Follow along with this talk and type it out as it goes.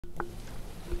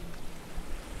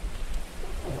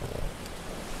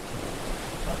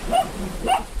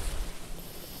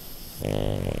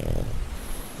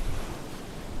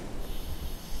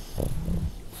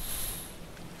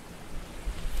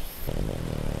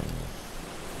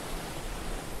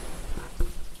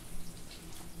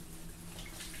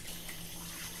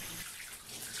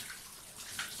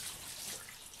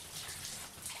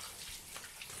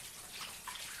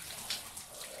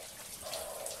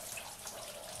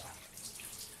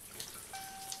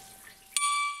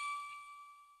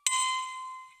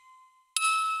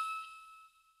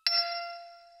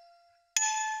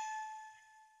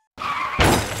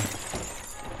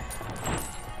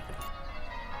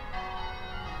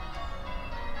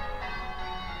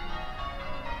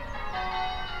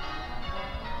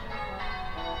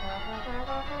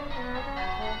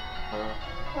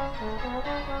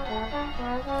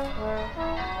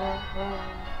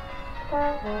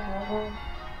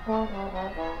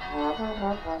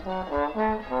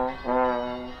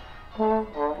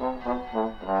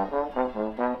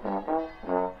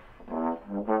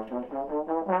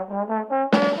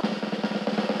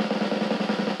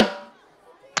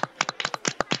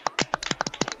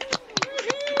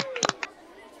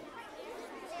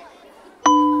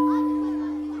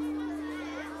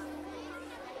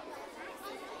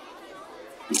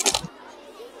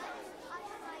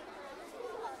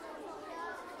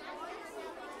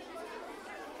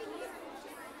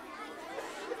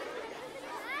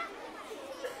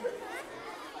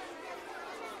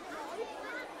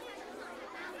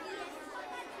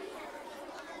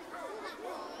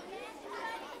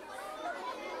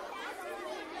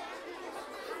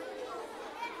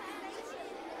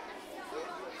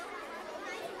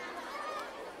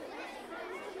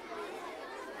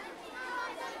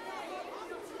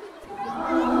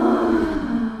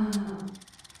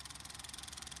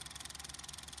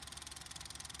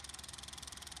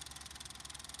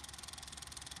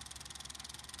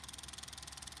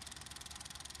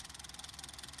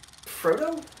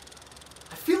Frodo?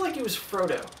 I feel like it was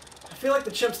Frodo. I feel like the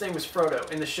chimp's name was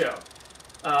Frodo in the show.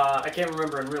 I can't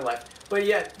remember in real life. But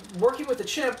yet, working with the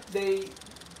chimp,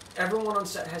 everyone on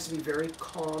set has to be very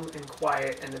calm and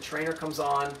quiet, and the trainer comes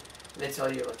on, and they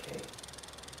tell you, like, hey,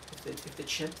 if the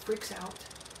chimp freaks out,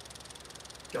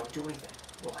 don't do anything.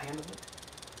 We'll handle it.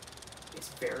 It's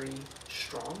very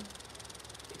strong.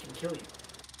 It can kill you.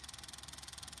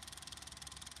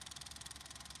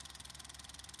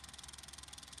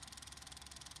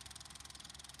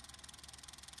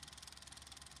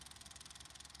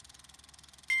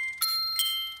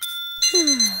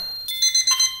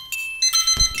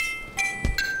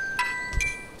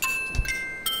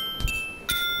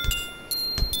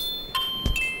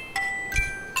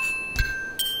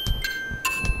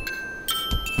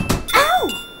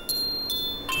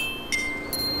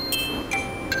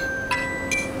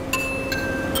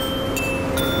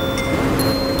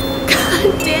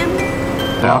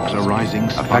 Sparks are rising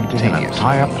affecting an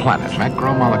entire planet.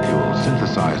 Macromolecules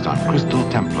synthesized on crystal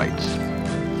templates.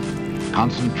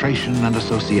 Concentration and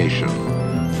association.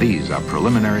 These are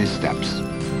preliminary steps.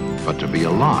 But to be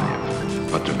alive,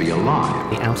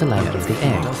 The outer layer of the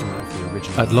egg.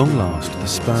 At long last, the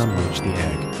sperm reached the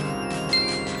egg.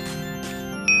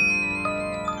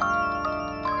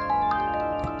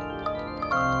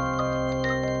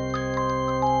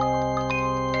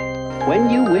 When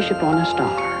you wish upon a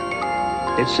star,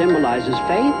 it symbolizes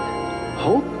faith,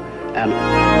 hope,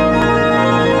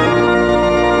 and...